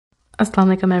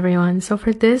Assalamualaikum everyone. So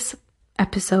for this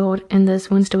episode in this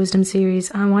Wednesday Wisdom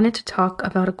series, I wanted to talk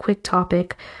about a quick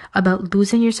topic about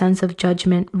losing your sense of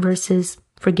judgment versus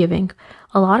forgiving.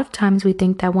 A lot of times we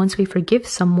think that once we forgive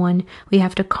someone, we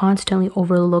have to constantly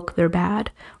overlook their bad.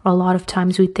 Or a lot of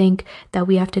times we think that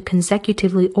we have to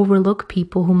consecutively overlook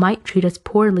people who might treat us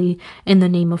poorly in the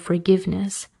name of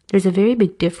forgiveness. There's a very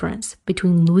big difference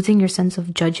between losing your sense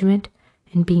of judgment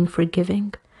and being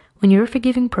forgiving. When you're a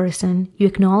forgiving person, you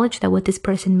acknowledge that what this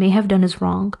person may have done is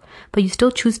wrong, but you still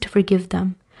choose to forgive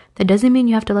them. That doesn't mean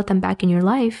you have to let them back in your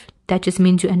life. That just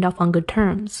means you end up on good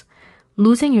terms.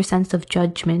 Losing your sense of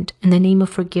judgment in the name of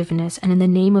forgiveness and in the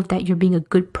name of that you're being a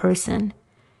good person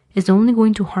is only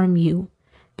going to harm you.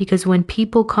 Because when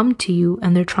people come to you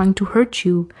and they're trying to hurt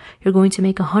you, you're going to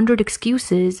make 100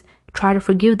 excuses, try to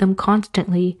forgive them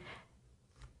constantly,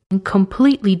 and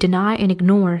completely deny and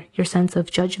ignore your sense of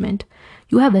judgment.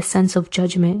 You have a sense of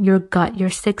judgment, your gut, your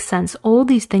sixth sense. All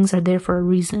these things are there for a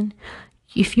reason.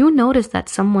 If you notice that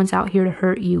someone's out here to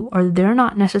hurt you or they're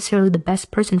not necessarily the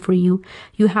best person for you,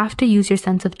 you have to use your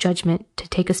sense of judgment to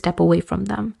take a step away from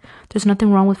them. There's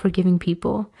nothing wrong with forgiving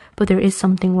people, but there is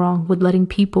something wrong with letting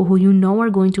people who you know are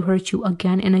going to hurt you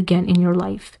again and again in your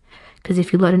life. Because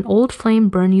if you let an old flame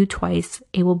burn you twice,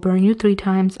 it will burn you 3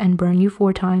 times and burn you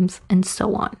 4 times and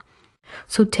so on.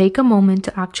 So take a moment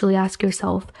to actually ask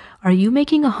yourself, are you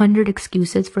making 100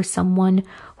 excuses for someone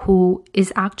who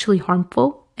is actually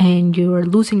harmful and you're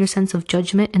losing your sense of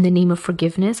judgment in the name of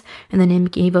forgiveness, in the name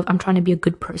of I'm trying to be a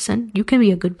good person? You can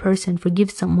be a good person,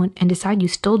 forgive someone, and decide you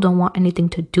still don't want anything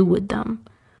to do with them.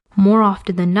 More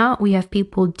often than not, we have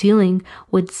people dealing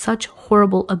with such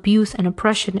horrible abuse and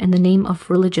oppression in the name of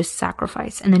religious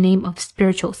sacrifice, in the name of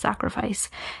spiritual sacrifice.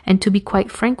 And to be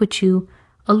quite frank with you,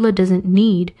 Allah doesn't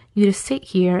need you to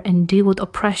sit here and deal with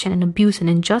oppression and abuse and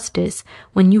injustice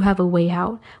when you have a way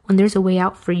out, when there's a way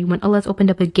out for you, when Allah's opened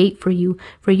up a gate for you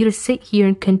to sit here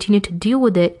and continue to deal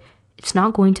with it. It's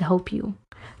not going to help you.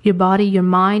 Your body, your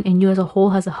mind, and you as a whole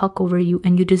has a huck over you,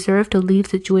 and you deserve to leave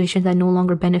situations that no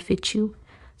longer benefit you.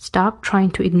 Stop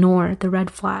trying to ignore the red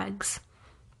flags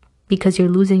because you're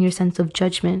losing your sense of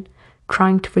judgment,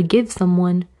 trying to forgive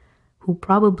someone who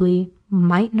probably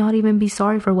might not even be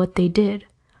sorry for what they did.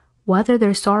 Whether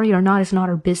they're sorry or not is not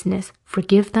our business.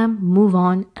 Forgive them, move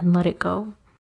on, and let it go.